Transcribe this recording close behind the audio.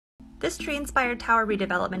This tree-inspired tower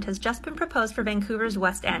redevelopment has just been proposed for Vancouver's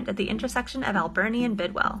West End at the intersection of Alberni and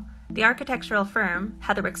Bidwell. The architectural firm,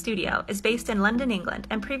 Heatherwick Studio, is based in London, England,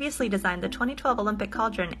 and previously designed the 2012 Olympic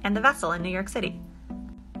Cauldron and the Vessel in New York City.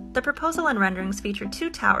 The proposal and renderings feature two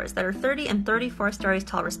towers that are 30 and 34 stories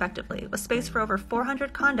tall respectively, with space for over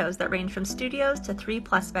 400 condos that range from studios to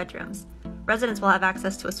 3+ bedrooms. Residents will have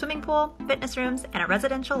access to a swimming pool, fitness rooms, and a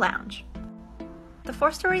residential lounge. The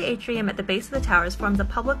 4-story atrium at the base of the towers forms a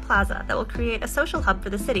public plaza that will create a social hub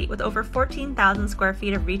for the city with over 14,000 square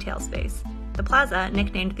feet of retail space. The plaza,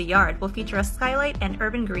 nicknamed The Yard, will feature a skylight and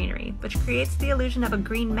urban greenery, which creates the illusion of a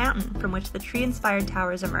green mountain from which the tree-inspired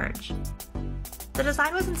towers emerge. The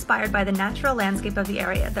design was inspired by the natural landscape of the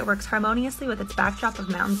area that works harmoniously with its backdrop of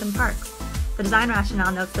mountains and parks. The design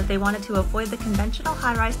rationale notes that they wanted to avoid the conventional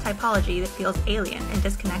high-rise typology that feels alien and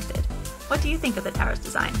disconnected. What do you think of the tower's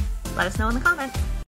design? Let us know in the comments!